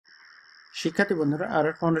শিক্ষার্থী বন্ধুরা, আর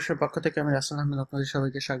ফাউন্ডেশনের পক্ষ থেকে আমি রাসেল আহমেদ আপনাদের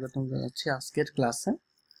সবাইকে স্বাগতম জানাচ্ছি আজকের ক্লাসে।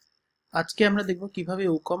 আজকে আমরা দেখব কিভাবে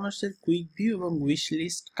ই কমার্সের কুইক ভিউ এবং উইশ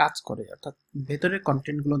লিস্ট কাজ করে, অর্থাৎ ভেতরের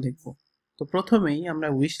কন্টেন্টগুলো দেখব। তো প্রথমেই আমরা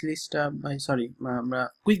উইশ লিস্টটা আমরা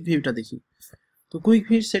কুইক ভিউটা দেখি। তো কুইক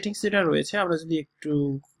ভিউ সেটিংস যেটা রয়েছে, আমরা যদি একটু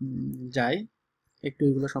যাই, একটু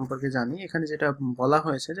এগুলো সম্পর্কে জানি। এখানে যেটা বলা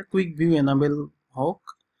হয়েছে যে কুইক ভিউ এনাবেল হোক,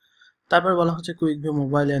 তারপর বলা হচ্ছে কুইক ভিউ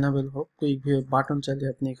মোবাইল এনাবেল হোক। কুইক ভিউ বাটন চাইলে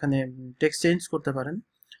আপনি এখানে টেক্সট চেঞ্জ করতে পারেন।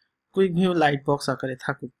 কুইক ভিউ লাইট বক্স আকারে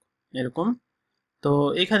থাকুক, এরকম। তো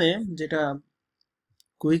এখানে যেটা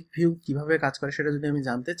কুইক ভিউ কিভাবে কাজ করে সেটা যদি আমি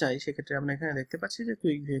জানতে চাই, সেক্ষেত্রে আমরা এখানে দেখতে পাচ্ছি যে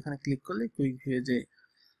কুইক ভিউ এখানে ক্লিক করলে কুইক ভিউ যে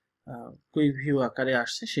কুইক ভিউ আকারে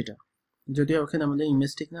আসছে সেটা, যদিও ওখানে আমাদের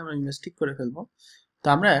ইমেজটিক না, আমরা ইমেজটিক করে ফেলবো। তো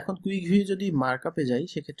আমরা এখন কুইক ভিউ যদি মার্কআপে যাই,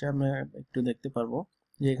 সেক্ষেত্রে আমরা একটু দেখতে পারবো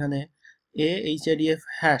যে এখানে AHREF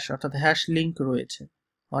হ্যাশ অর্থাৎ হ্যাশ লিঙ্ক রয়েছে,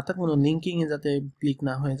 অর্থাৎ কোনো লিঙ্কিং এ যাতে ক্লিক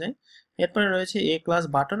না হয়ে যায়। এরপরে রয়েছে এ ক্লাস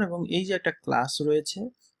বাটন, এবং এই যে একটা ক্লাস রয়েছে,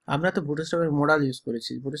 আমরা তো বুটস্ট্র্যাপের মডাল ইউজ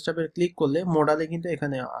করেছি, বুটস্ট্র্যাপের ক্লিক করলে মডালে কিন্তু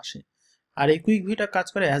এখানে আসে। আর এই কুইক ভিউটা কাজ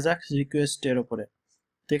করে অ্যাজাক্স রিকোয়েস্টের উপরে।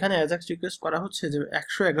 তো এখানে অ্যাজাক্স রিকোয়েস্ট করা হচ্ছে যে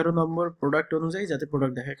 111 নম্বর প্রোডাক্ট অনুযায়ী যাতে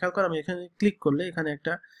প্রোডাক্ট দেখে। খেয়াল করে আমি এখানে ক্লিক করলে এখানে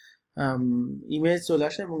একটা ইমেজ চলে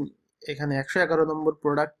আসে, এবং এখানে 111 নম্বর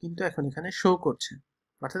প্রোডাক্ট কিন্তু এখন এখানে শো করছে,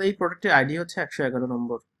 অর্থাৎ এই প্রোডাক্টের আইডি হচ্ছে 111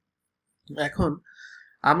 নম্বর। এখন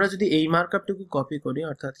আমরা যদি এই মার্কআপটুকু কপি করি,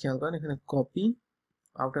 অর্থাৎ খেয়াল করেন এখানে কপি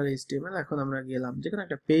আউটার এইচটিএমএল, এখন আমরা গেলাম যে কোনো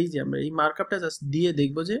একটা পেজে, আমরা এই মার্কআপটা জাস্ট দিয়ে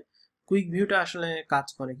দেখব যে কুইক ভিউটা আসলে কাজ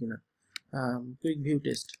করে কিনা। কুইক ভিউ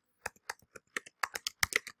টেস্ট,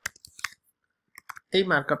 এই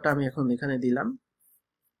মার্কআপটা আমি এখন এখানে দিলাম।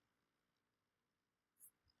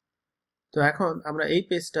 তো এখন আমরা এই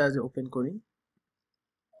পেজটা ওপেন করি,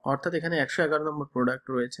 অর্থাৎ এখানে 111 নম্বর প্রোডাক্ট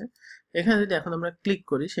রয়েছে। এখানে যদি এখন আমরা ক্লিক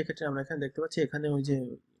করি, সেক্ষেত্রে আমরা এখানে দেখতে পাচ্ছি এখানে ওই যে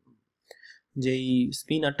যেই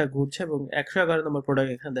স্পিনারটা ঘুরছে এবং 111 নম্বর প্রোডাক্ট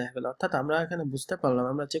এখানে দেখা গেল। অর্থাৎ আমরা এখানে বুঝতে পারলাম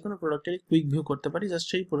আমরা যে কোনো প্রোডাক্টেরই কুইক ভিউ করতে পারি জাস্ট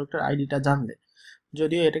সেই প্রোডাক্টের আইডিটা জানলে।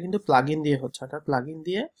 যদিও এটা কিন্তু প্লাগইন দিয়ে হচ্ছে, অর্থাৎ প্লাগইন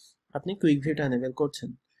দিয়ে আপনি কুইক ভিউটা এনেবল করছেন।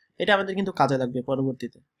 এটা আমাদের কিন্তু কাজে লাগবে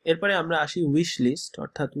পরবর্তীতে। এরপরে আমরা আসি উইশ লিস্ট,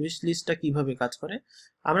 অর্থাৎ উইশ লিস্টটা কিভাবে কাজ করে।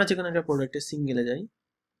 আমরা যে কোনো একটা প্রোডাক্টের সিঙ্গেলে যাই,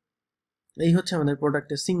 এই হচ্ছে আমাদের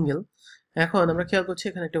প্রোডাক্টের সিঙ্গেল। এখন আমরা খেয়াল করছি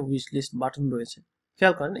এখানে একটা উইশ লিস্ট বাটন রয়েছে।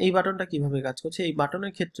 খেয়াল করেন এই বাটনটা কিভাবে কাজ করছে। এই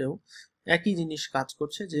বাটনের ক্ষেত্রেও একই জিনিস কাজ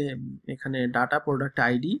করছে, যে এখানে ডাটা প্রোডাক্ট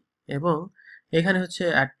আইডি, এবং এখানে হচ্ছে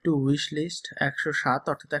অ্যাড টু উইশ লিস্ট 107,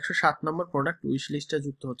 অর্থাৎ 107 নম্বর প্রোডাক্ট উইশ লিস্টে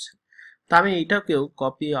যুক্ত হচ্ছে। তা আমি এইটাকেও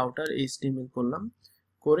কপি আউটার এইচটিএমএল করলাম,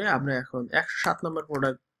 করে আমরা এখন 107 নম্বর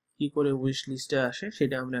প্রোডাক্ট কি করে উইশ লিস্টে আসে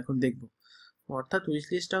সেটা আমরা এখন দেখব। অর্থাৎ উইশ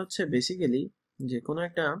লিস্টটা হচ্ছে বেসিক্যালি যে কোনো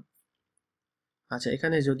একটা, আচ্ছা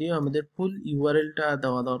এখানে যদিও আমাদের ফুল ইউআরএলটা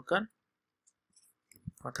দেওয়া দরকার,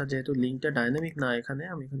 অর্থাৎ যেহেতু লিঙ্কটা ডাইনামিক না, এখানে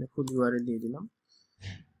আমি এখানে ফুল ইউআরএল দিয়ে দিলাম।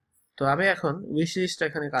 তো আমি এখন উইশ লিস্টটা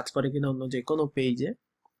এখানে কাজ করে কিনা অন্য যে কোনো পেজে,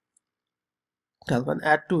 তারপর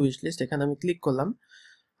অ্যাড টু উইশ লিস্ট এখানে আমি ক্লিক করলাম।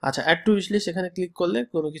 আচ্ছা, অ্যাড টু উইশ লিস্ট এখানে ক্লিক করলে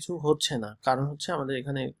কোনো কিছু হচ্ছে না, কারণ হচ্ছে আমাদের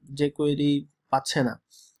এখানে যে কোয়েরি পাচ্ছে না।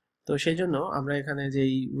 তো সেই জন্য আমরা এখানে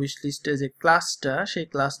যেই উইশ লিস্টে যে ক্লাসটা, সেই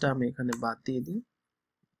ক্লাসটা আমি এখানে বাদ দিয়ে দিই।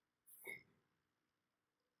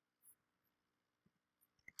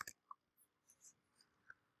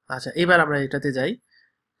 আচ্ছা, এবার আমরা এটাতে যাই।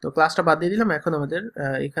 তো ক্লাসটা বাদ দিয়ে দিলাম। এখন আমাদের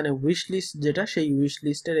এখানে উইশ লিস্ট যেটা, সেই উইশ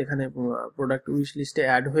লিস্টের এখানে প্রোডাক্ট উইশ লিস্টে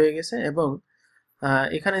অ্যাড হয়ে গেছে, এবং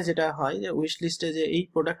এখানে যেটা হয় যে উইশ লিস্টে যে এই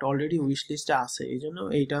প্রোডাক্ট অলরেডি উইশ লিস্টে আছে, এই জন্য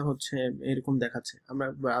এইটা হচ্ছে এরকম দেখাচ্ছে। আমরা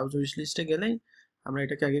ব্রাউজ উইশ লিস্টে গেলেই আমরা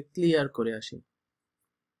এটাকে আগে ক্লিয়ার করে আসি।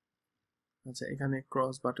 আচ্ছা, এখানে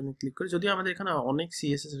ক্রস বাটনে ক্লিক করি, যদিও আমাদের এখানে অনেক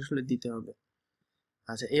সিএসএস আসলে দিতে হবে।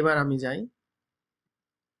 আচ্ছা, এবার আমি যাই।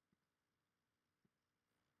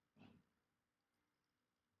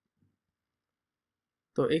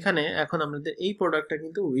 তো এখানে এখন আমাদের এই প্রোডাক্টটা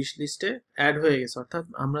কিন্তু উইশ লিস্টে অ্যাড হয়ে গেছে, অর্থাৎ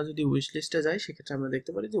আমরা যদি উইশ লিস্টে যাই, সেক্ষেত্রে আমরা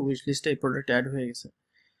দেখতে পারি যে উইশ লিস্টে এই প্রোডাক্ট অ্যাড হয়ে গেছে।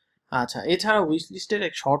 আচ্ছা, এছাড়া উইশ লিস্টের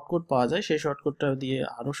এক শর্টকাট পাওয়া যায়, সেই শর্টকাটটা দিয়ে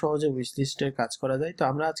আরো সহজে উইশ লিস্টের কাজ করা যায়। তো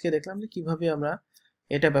আমরা আজকে দেখলাম যে কিভাবে আমরা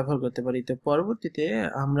এটা ব্যবহার করতে পারি। তো পরবর্তীতে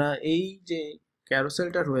আমরা এই যে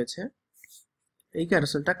ক্যারোসেলটা রয়েছে, এই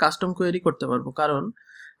ক্যারোসেলটা কাস্টম কোয়েরি করতে পারবো, কারণ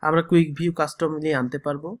আমরা কুইক ভিউ কাস্টমলি আনতে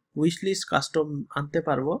পারবো, উইশ লিস্ট কাস্টম আনতে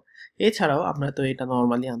পারবো, এছাড়াও আমরা তো এটা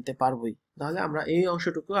নর্মালি আনতে পারবোই। তাহলে আমরা এই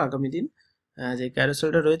অংশটুকু আগামী দিন যে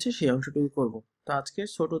ক্যারোসেলটা রয়েছে সেই অংশটুকু করব। তো আজকের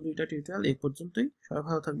ছোট দুইটা টিউটোরিয়াল এই পর্যন্তই। সবাই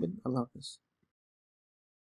ভালো থাকবেন, আল্লাহ হাফেজ।